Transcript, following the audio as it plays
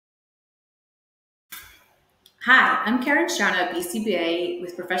Hi, I'm Karen Strana, BCBA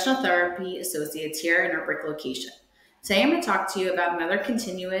with Professional Therapy Associates here in our Brick location. Today I'm going to talk to you about another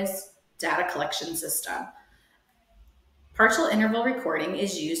continuous data collection system. Partial interval recording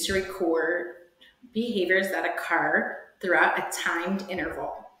is used to record behaviors that occur throughout a timed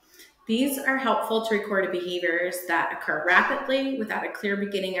interval. These are helpful to record behaviors that occur rapidly without a clear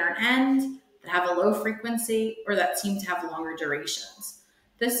beginning or end, that have a low frequency, or that seem to have longer durations.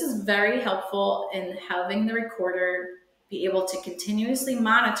 This is very helpful in having the recorder be able to continuously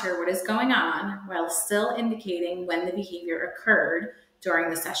monitor what is going on while still indicating when the behavior occurred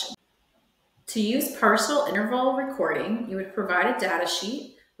during the session. To use partial interval recording, you would provide a data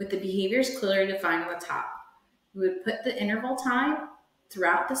sheet with the behaviors clearly defined on the top. You would put the interval time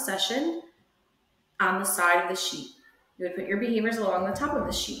throughout the session on the side of the sheet. You would put your behaviors along the top of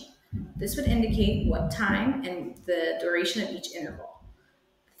the sheet. This would indicate what time and the duration of each interval.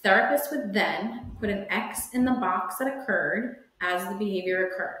 The therapist would then put an X in the box that occurred as the behavior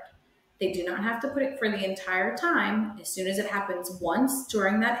occurred. They do not have to put it for the entire time. As soon as it happens once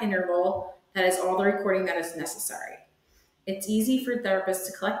during that interval, that is all the recording that is necessary. It's easy for therapists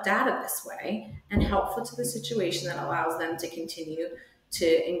to collect data this way and helpful to the situation that allows them to continue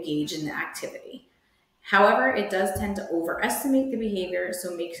to engage in the activity. However, it does tend to overestimate the behavior,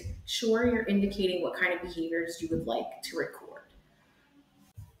 so make sure you're indicating what kind of behaviors you would like to record.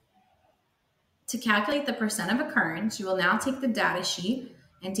 To calculate the percent of occurrence, you will now take the data sheet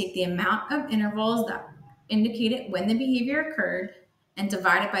and take the amount of intervals that indicated when the behavior occurred and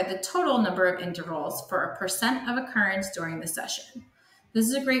divide it by the total number of intervals for a percent of occurrence during the session. This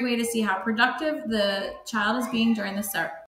is a great way to see how productive the child is being during the